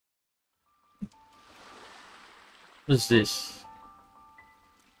What is this?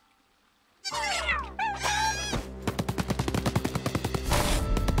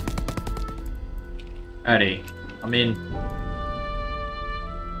 Alrighty, I'm in.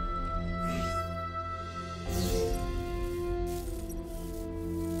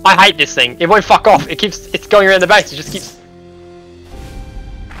 I hate this thing. It won't fuck off. It's going around the base. It just keeps.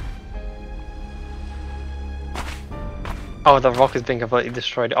 Oh, the rock has been completely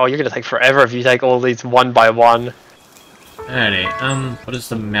destroyed. Oh, you're gonna take forever if you take all these one by one. Alrighty, what is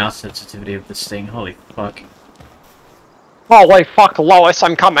the mouse sensitivity of this thing? Holy fuck. Holy fuck, Lois,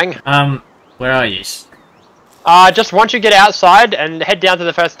 I'm coming. Where are you? Just once you get outside and head down to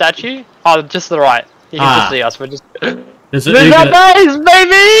the first statue. Oh, just to the right. You can just see us. We're just. There's a base,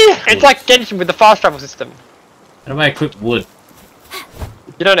 baby! It's like Genshin with the fast travel system. How do I equip wood?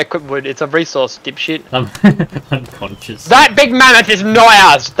 You don't equip wood, it's a resource, dipshit. I'm unconscious. That big mammoth is not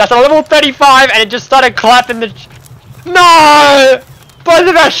ours! That's a level 35 and it just started clapping the... No! Both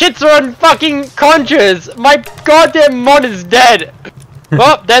of our shits are unconscious! My goddamn mod is dead!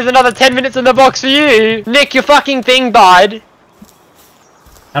 Well, there's another 10 minutes in the box for you! Nick, your fucking thing died!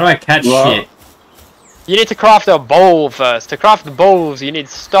 How do I catch shit? You need to craft a bowl first. To craft the bowls, you need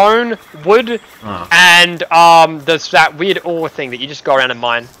stone, wood, and there's that weird ore thing that you just go around and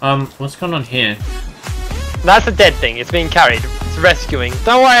mine. What's going on here? That's a dead thing. It's being carried. It's rescuing.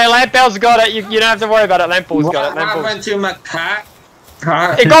 Don't worry, Lampbell's got it. You don't have to worry about it. Lampbell's got it. What happened to my cat?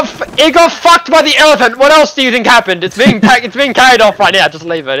 It got fucked by the elephant. What else do you think happened? It's being carried off right now. Just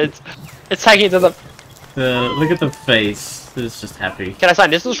leave it. It's taking it to the. Look at the face. It's just happy. Can I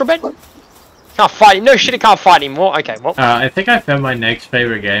sign this little bed? Can't fight. No shit, it can't fight anymore. Okay, well. I think I found my next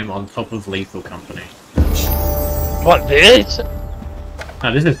favorite game on top of Lethal Company. What, this?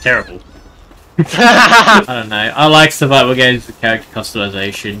 Oh, this is terrible. I don't know. I like survival games with character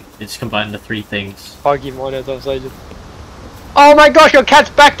customization. It's combined the three things. Pokemon as I was. Oh my gosh, your cat's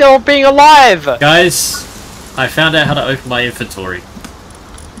back to being alive! Guys, I found out how to open my inventory.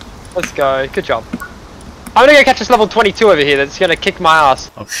 Let's go. Good job. I'm gonna go catch this level 22 over here that's gonna kick my ass.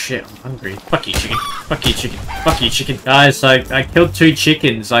 Oh shit, I'm hungry. Fuck you, chicken. Fuck you, chicken. Fuck you, chicken. Guys, I killed 2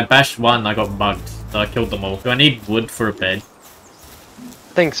 chickens. I bashed one. I got mugged. So I killed them all. Do I need wood for a bed?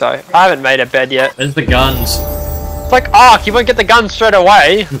 I think so. I haven't made a bed yet. Where's the guns? It's like Ark, you won't get the guns straight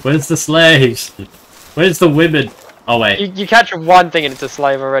away. Where's the slaves? Where's the women? Oh wait. You catch one thing and it's a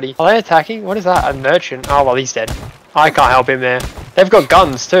slave already. Are they attacking? What is that? A merchant? Oh well, he's dead. I can't help him there. They've got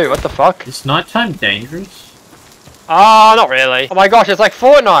guns too, what the fuck? Is nighttime dangerous? Ah, not really. Oh my gosh, it's like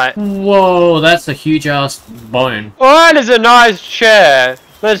Fortnite. Whoa, that's a huge ass bone. Oh, that is a nice chair.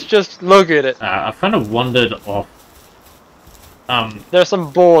 Let's just look at it. I've kind of wandered off. There are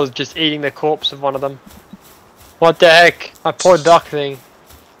some boars just eating the corpse of one of them. What the heck? My poor duck thing.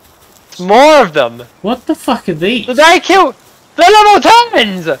 It's more of them. What the fuck are these? Did they kill? They're level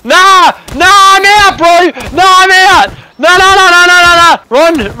 10s! Nah! Nah, I'm out, bro! No, I'm out! No, no, no, no, no, no, no!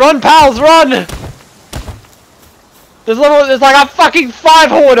 Run! Run, pals, run! There's like a fucking 5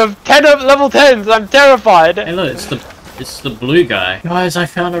 horde of 10 level 10s. I'm terrified. Hey look, it's the blue guy. Guys, I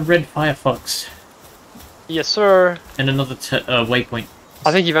found a red firefox. Yes, sir. And another waypoint.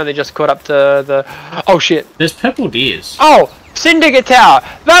 I think you've only just caught up to the... Oh, shit. There's purple deers. Oh! Syndicate Tower!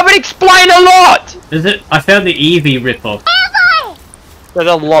 That would explain a lot! Is it? I found the Eevee ripoff. There's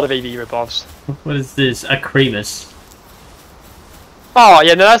a lot of Eevee ripoffs. What is this? A Cremus. Oh,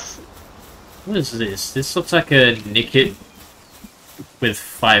 yeah, no, that's... What is this? This looks like a Nickit with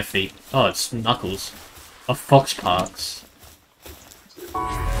 5 feet. Oh, it's Knuckles. A Foxparks.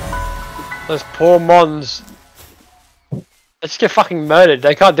 Those poor Mons. They just get fucking murdered.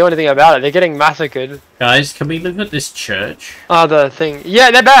 They can't do anything about it. They're getting massacred. Guys, can we live at this church? Oh, the thing.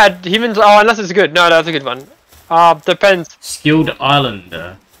 Yeah, they're bad. Humans. Oh, unless it's good. No, that's a good one. Depends. Skilled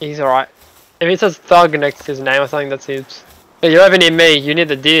Islander. He's alright. If it says thug next to his name or something, that seems. Yeah, you're over near me. You need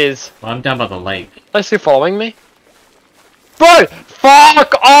the deers. Well, I'm down by the lake. Are they still following me? Bro!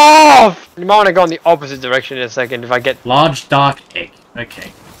 Fuck off! You might want to go in the opposite direction in a second if I get... Large dark egg.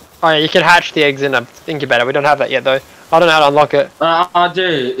 Okay. Oh yeah, you can hatch the eggs in an incubator. We don't have that yet though. I don't know how to unlock it. I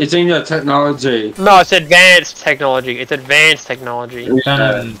do. It's in your technology. No, it's advanced technology. It's advanced technology. I found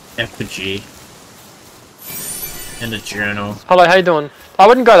an effigy. And a journal. Hello, how you doing? I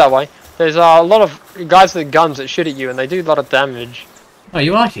wouldn't go that way. There's a lot of guys with guns that shoot at you and they do a lot of damage. Oh,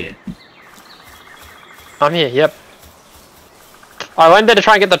 you are here? I'm here, yep. I went there to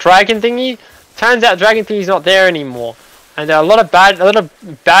try and get the dragon thingy. Turns out dragon thingy's not there anymore. And there are a lot of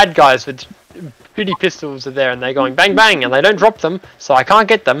bad guys with shitty pistols are there and they're going bang bang and they don't drop them, so I can't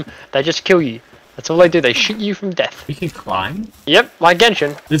get them. They just kill you. That's all they do. They shoot you from death. You can climb? Yep, like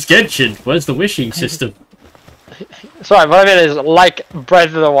Genshin. It's Genshin. Where's the wishing system? Sorry, what I meant is like Breath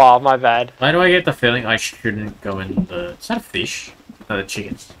of the Wild. My bad. Why do I get the feeling I shouldn't go in the... Is that a fish? No, the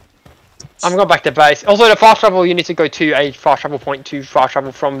chickens. I'm going back to base. Also, to fast travel, you need to go to a fast travel point to fast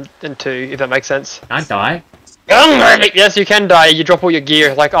travel from and to, if that makes sense. Can I die? Yes, you can die. You drop all your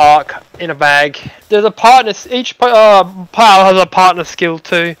gear, like Ark, in a bag. There's a partner. Each pile has a partner skill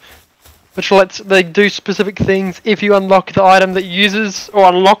too, which lets they do specific things if you unlock the item that uses or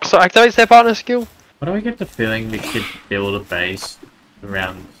unlocks or activates their partner skill. Why do I get the feeling we could build a base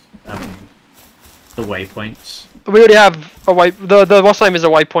around the waypoints? We already have a way. The what's name is a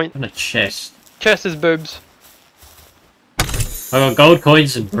waypoint. And a chest. Chest is boobs. I got gold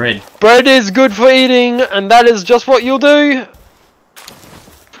coins and bread. Bread is good for eating, and that is just what you'll do.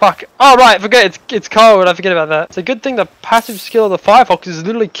 Fuck. Oh right, forget it's cold. I forget about that. It's a good thing the passive skill of the Firefox is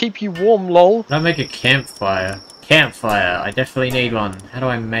literally keep you warm. Lol. Can I make a campfire? Campfire. I definitely need one. How do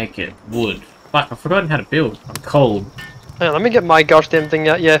I make it? Wood. Fuck, I've forgotten how to build. I'm cold. Hang on, let me get my gosh damn thing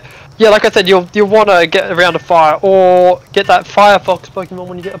out. Yeah, like I said, you'll want to get around a fire or get that Firefox Pokemon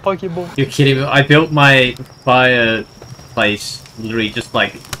when you get a Pokeball. You're kidding me? I built my fireplace literally just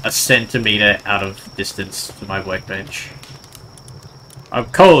like a centimeter out of distance to my workbench. I'm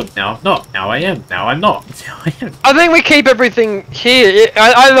cold now. Not now. I am. Now I'm not. Now I am. I think we keep everything here.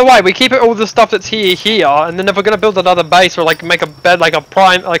 Either way, we keep it all the stuff that's here, and then if we're gonna build another base or like make a bed, like a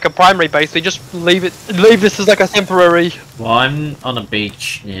primary base, we just leave this as like a temporary. Well, I'm on a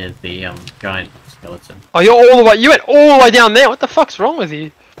beach near the giant skeleton. Oh, you're all the way. You went all the way down there. What the fuck's wrong with you?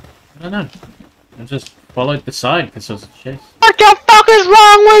 I don't know. I just followed the side because there was a chest. What the fuck is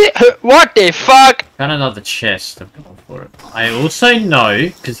wrong with it? What the fuck? Found another chest. I'm going for it. I also know,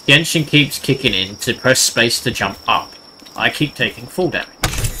 because Genshin keeps kicking in, to press space to jump up. I keep taking full damage.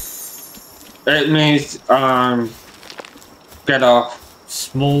 It means, get off.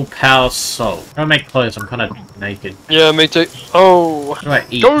 Small power soul. I make clothes, I'm kind of naked. Yeah, me too. Oh. What do I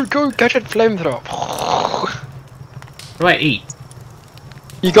eat? Go, gadget flamethrower. What do I eat?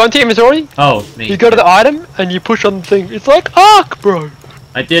 You go into your inventory, Oh, me. you go to the item, and you push on the thing. It's like Ark, bro.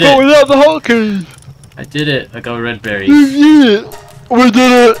 I did But it. without the hotkey. I did it. I got red berries. Yeah, we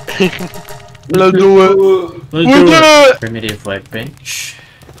did it. Let's do it. Let's We do did it. Primitive workbench.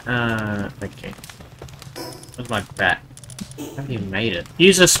 Okay. Where's my bat? I haven't even made it.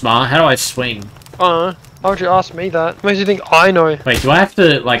 Use a smart. How do I swing? Why would you ask me that? Makes you think I know. Wait, do I have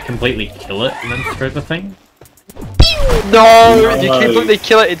to like completely kill it and then throw the thing? No, if you completely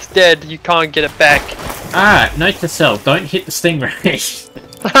kill it, it's dead. You can't get it back. Ah, note to self: don't hit the stingray.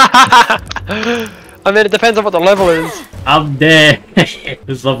 I mean, it depends on what the level is. I'm there.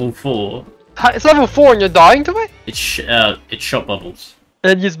 It's level 4. It's level 4 and you're dying to it? It's shot bubbles.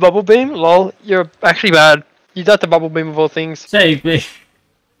 And use bubble beam? Lol, you're actually bad. You died to bubble beam of all things. Save me.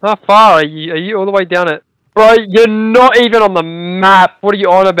 How far are you? Are you all the way down it? Bro, you're not even on the map. What are you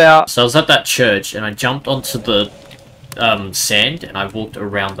on about? So I was at that church and I jumped onto the sand and I walked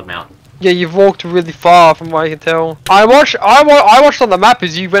around the mountain. Yeah, you've walked really far from what I can tell. I watched on the map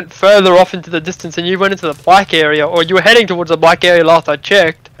as you went further off into the distance and you went into the black area, or you were heading towards the black area last I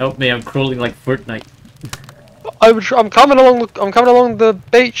checked. Help me! I'm crawling like Fortnite. I'm coming along the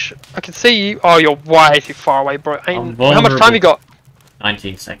beach. I can see you. Oh, you're way too far away, bro. How much time you got?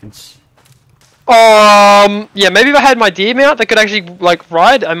 19 seconds. Yeah, maybe if I had my deer mount that could actually like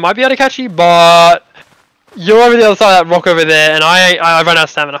ride, I might be able to catch you, but you're over the other side of that rock over there, and I run out of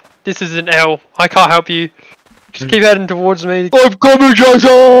stamina. This is an L. I can't help you. Just keep heading towards me. I'm coming,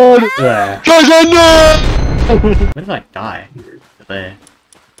 Jason! Jason, no! Where did I die? There.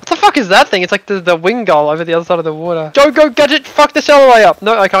 What the fuck is that thing? It's like the wing gull over the other side of the water. Go, gadget! Fuck this all the way up.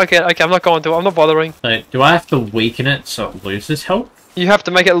 No, I can't get. Okay, I'm not going to. I'm not bothering. So, do I have to weaken it so it loses health? You have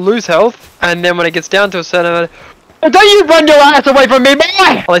to make it lose health, and then when it gets down to a certain... Don't you run your ass away from me, boy!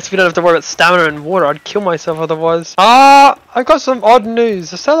 At least we don't have to worry about stamina and water. I'd kill myself otherwise. I've got some odd news.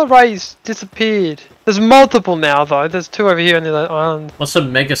 The solar rays disappeared. There's multiple now, though. There's 2 over here on the other island. What's a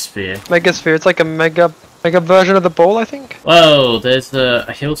megasphere? Megasphere. It's like a mega version of the ball, I think. Whoa, there's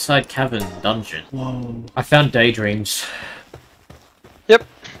a hillside cavern dungeon. Whoa. I found daydreams. Yep.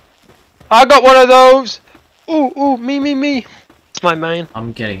 I got one of those. Ooh, me. It's my main.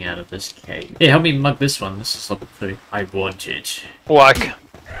 I'm getting out of this cave. Yeah, help me mug this one. This is level 2. I want it. Whack.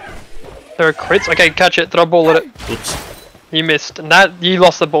 There are crits. Okay, catch it. Throw a ball at it. Oops. You missed. And you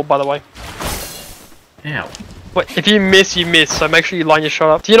lost the ball, by the way. Ow. Wait, if you miss, you miss. So make sure you line your shot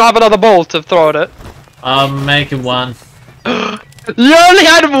up. Do you not have another ball to throw at it? I'm making one. You only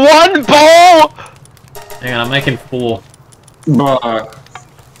had 1 ball! Hang on, I'm making 4. But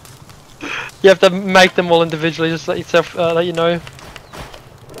You have to make them all individually, just let yourself, let you know.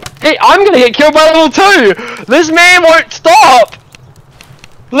 Hey, I'm gonna get killed by level 2! This man won't stop!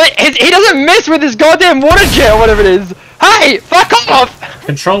 He doesn't mess with his goddamn water jet or whatever it is! Hey! Fuck off!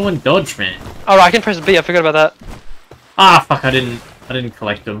 Control and dodge, man. Alright, I can press B, I forgot about that. Ah, fuck, I didn't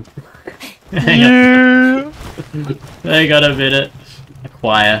collect them. Yeah. They got a minute.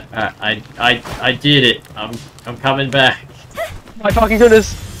 Acquire. I did it. I'm coming back. My fucking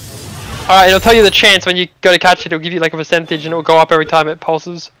goodness. Alright, it'll tell you the chance when you go to catch it, it'll give you like a percentage and it'll go up every time it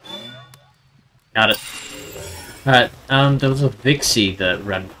pulses. Got it. Alright, there was a Vixie that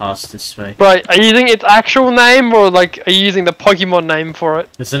ran past this way. Right, are you using its actual name or like are you using the Pokemon name for it?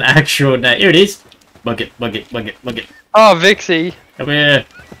 It's an actual name. Here it is! Bug it. Oh, Vixie. Come here.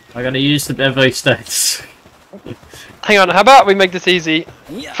 I'm gonna use the Bevo stones. Hang on, how about we make this easy?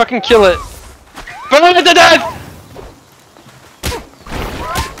 Fucking kill it. Burn it to death!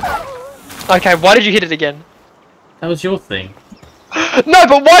 Okay, why did you hit it again? That was your thing. No,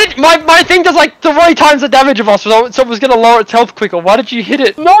 but why did my thing does like 3 times the damage of us, so it was gonna lower its health quicker. Why did you hit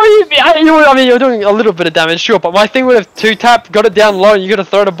it? No, I mean you're doing a little bit of damage, sure, but my thing would have 2-tapped, got it down low, and you gotta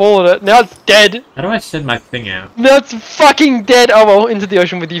throw the ball at it. Now it's dead. How do I send my thing out? Now it's fucking dead. Oh well, into the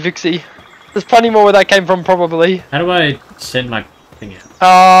ocean with you, Vixie. There's plenty more where that came from, probably. How do I send my thing out?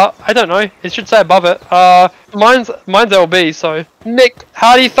 I don't know. It should say above it. Mine's LB, so. Nick,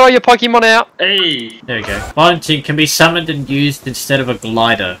 how do you throw your Pokemon out? Hey. There we go. Volunteer can be summoned and used instead of a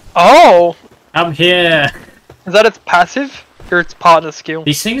glider. Oh! I'm here! Is that its passive? Or its partner skill?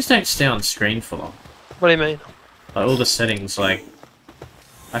 These things don't stay on screen for long. What do you mean? Like all the settings, like...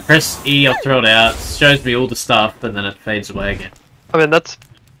 I press E, I'll throw it out, it shows me all the stuff, and then it fades away again. I mean, that's...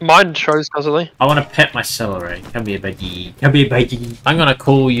 Mine shows constantly. I want to pet my celery. Come here, baby. Come here, baby. I'm gonna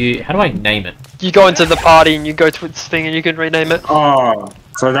call you... How do I name it? You go into the party and you go to its thing and you can rename it. Oh,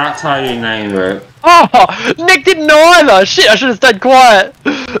 so that's how you name it. Oh! Nick didn't know either! Shit, I should have stayed quiet!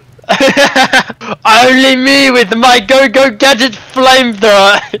 Only me with my go-go gadget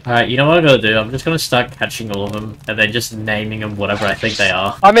flamethrower! Alright, you know what I'm gonna do? I'm just gonna start catching all of them, and then just naming them whatever I think they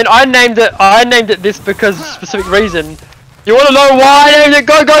are. I mean, I named it this because of a specific reason. You wanna know why I named it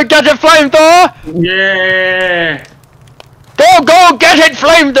Go-Go Gadget Flamethrower? Yeah. Go-Go Gadget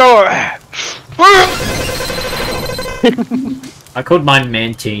Flamethrower! I called mine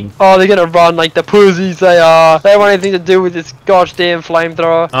Mantine. Oh, they're gonna run like the pussies they are. They don't want anything to do with this goddamn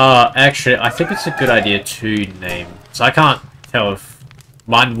flamethrower. Actually, I think it's a good idea to name. So I can't tell if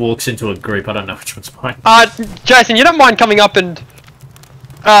mine walks into a group. I don't know which one's mine. Jason, you don't mind coming up and,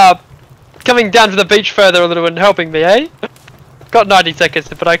 coming down to the beach further a little and helping me, eh? Got 90 seconds,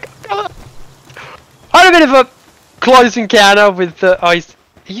 but I had a bit of a close encounter with the... Are you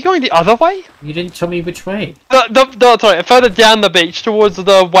going the other way? You didn't tell me which way. Sorry, further down the beach towards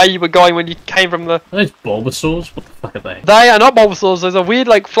the way you were going when you came from the... Are those Bulbasaurs? What the fuck are they? They are not Bulbasaurs, those are weird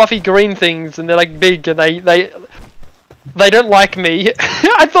like fluffy green things and they're like big and they don't like me.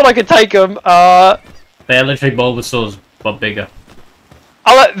 I thought I could take them. They're literally Bulbasaurs, but bigger.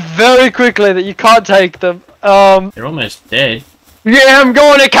 I learned very quickly that you can't take them. They're almost dead. Yeah, I'm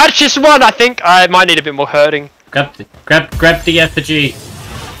going to catch this one, I think. I might need a bit more herding. Grab the effigy.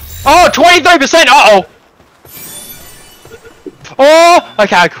 Oh, 23%! Uh-oh! Oh!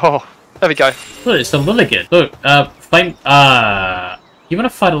 Okay, cool. There we go. Look, it's the Lilligant. Look, flame, you wanna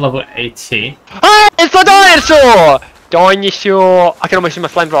fight a level 18? Ah! It's the dinosaur! Dinosaur! I can almost see my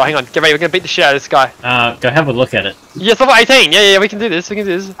flamethrower. Hang on, get ready, we're gonna beat the shit out of this guy. Go have a look at it. Yes, level 18! Yeah, we can do this, I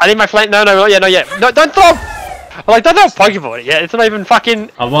need my flame- No, not yet. No, don't throw- don't throw a Pokeball at it yet, it's not even fucking-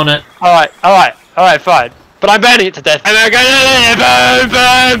 I want it. Alright, fine. But I'm burning it to death. And we're gonna burn.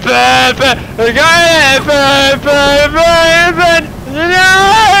 We're gonna burn. No,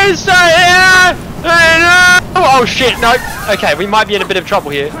 oh shit, no. Okay, we might be in a bit of trouble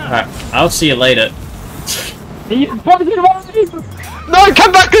here. Alright, I'll see you later. No,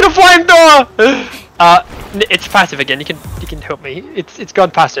 come back to the flamethrower! It's passive again, you can help me. It's gone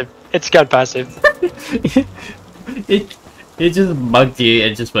passive. It just mugged you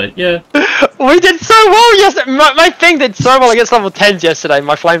and just went, yeah. We did so well yesterday! My thing did so well against level 10s yesterday,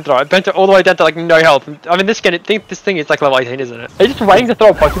 my flamethrower. I bent it all the way down to like no health. I mean, this thing is like level 18, isn't it? Are you just waiting to throw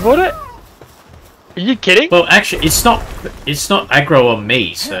a Pokeball at it? Are you kidding? Well, actually, it's not aggro on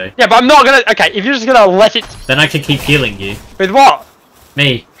me, so... Yeah, but I'm not gonna... Okay, if you're just gonna let it... Then I can keep healing you. With what?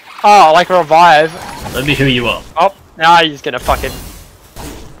 Me. Oh, like a revive. Let me heal you up. Oh, now he's gonna fucking...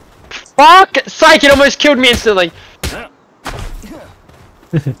 Fuck sake, it almost killed me instantly.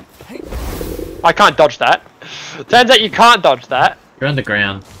 I can't dodge that. Turns out you can't dodge that. You're on the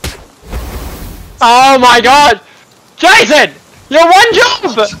ground. Oh my god! Jason! You're one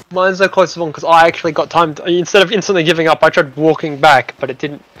job! Mine's the closest one because I actually got time to, instead of instantly giving up, I tried walking back, but it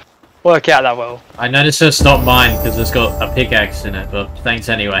didn't work out that well. I noticed it's not mine because it's got a pickaxe in it, but thanks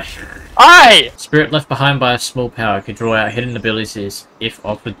anyway. Aye! Spirit left behind by a small power could draw out hidden abilities if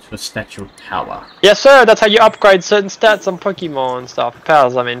offered to a statue of power. Yes, sir. That's how you upgrade certain stats on Pokemon and stuff.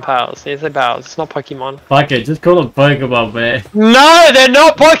 Powers, I mean powers. Yes, they're powers. It's not Pokemon. Fuck it, just call them Pokemon, man. No, they're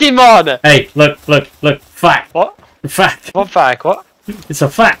not Pokemon! Hey, look, fact. What? Fact. What fact? What? It's a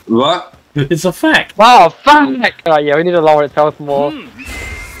fact. What? It's a fact. Wow, fact! Alright, yeah, we need to lower its health more.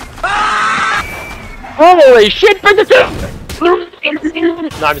 Holy shit,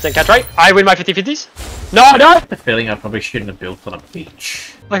 9% catch rate. I win my 50-50s. No, I don't! I have a feeling I probably shouldn't have built on a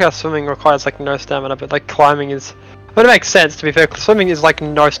beach. Like how swimming requires like no stamina, but like climbing is... But it makes sense, to be fair. Swimming is like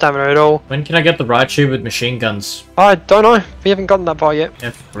no stamina at all. When can I get the Raichu with machine guns? I don't know. We haven't gotten that far yet.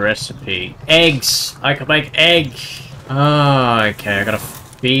 F recipe. Eggs! I can make egg! Ah, okay, I gotta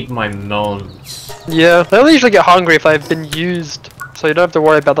feed my mons. Yeah, they only usually get hungry if they've been used. So you don't have to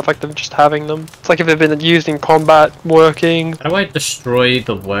worry about the fact of just having them. It's like if they've been used in combat, working. How do I destroy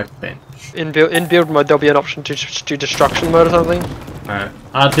the workbench? In build mode, there'll be an option to just do destruction mode or something.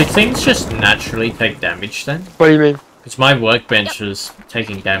 Do things just naturally take damage then? What do you mean? Because my workbench was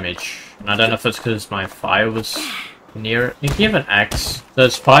taking damage. And I don't know if it's because my fire was near it. If you have an axe,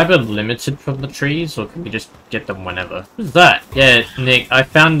 is fiber limited from the trees, or can we just get them whenever? What's that? Yeah, Nick, I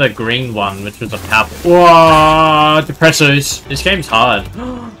found a green one, which was a power. Whoa, depressos. This game's hard.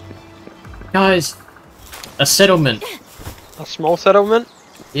 Guys, a settlement. A small settlement?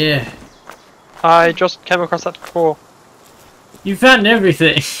 Yeah. I just came across that before. You found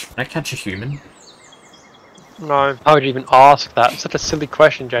everything. Can I catch a human? No. How would you even ask that? Such a silly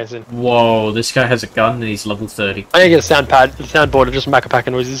question, Jason. Whoa, this guy has a gun and he's level 30. I need to get a soundboard of just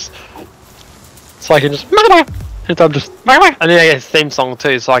Macapaka noises. So I can just... And I'm just... And then I get a theme song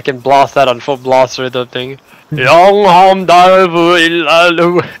too, so I can blast that on full blast through the thing. Young home Power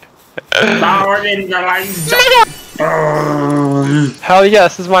in the lines. Hell yeah,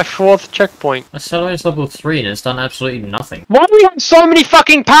 this is my 4th checkpoint. My Celero's level 3 and it's done absolutely nothing. Why do we have so many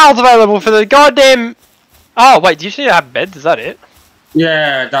fucking pals available for the goddamn... Oh, wait, do you see I have beds? Is that it?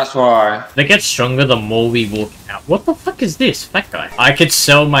 Yeah, that's why. They get stronger the more we walk out. What the fuck is this, fat guy? I could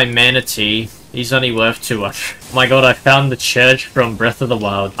sell my manatee. He's only worth 200. Oh my god, I found the church from Breath of the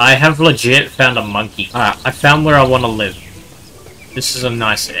Wild. I have legit found a monkey. Alright, I found where I want to live. This is a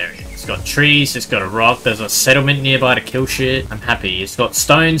nice area. It's got trees, it's got a rock, there's a settlement nearby to kill shit. I'm happy. It's got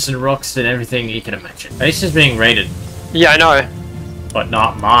stones and rocks and everything you can imagine. Base is being raided. Yeah, I know. But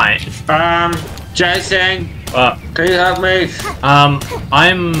not mine. Jason, What? can you help me?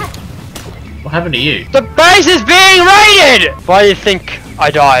 What happened to you? The base is being raided! Why do you think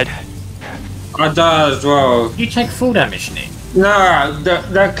I died? I died as well. You take full damage, Nick. No,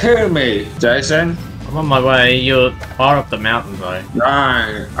 they killed me, Jason. I'm on my way. You're far up the mountain, though.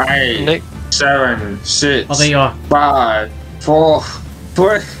 9, 8, Nick. 7, 6, Oh, there you are. 5, 4,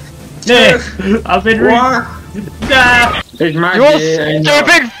 3, 2, Nick! I've been 1. Nah! It's my You're dear.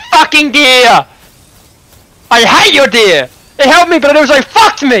 stupid fucking deer! I hate your deer! It helped me, but it also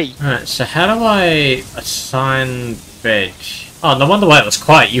fucked me! Alright, so how do I assign veg? Oh, no wonder why it was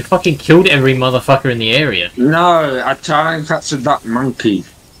quiet. You fucking killed every motherfucker in the area. No, I tried and catch that monkey.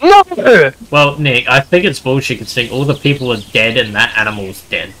 No! Well, Nick, I think it's bullshit considering all the people are dead and that animal's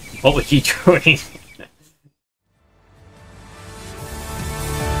dead. What were you doing?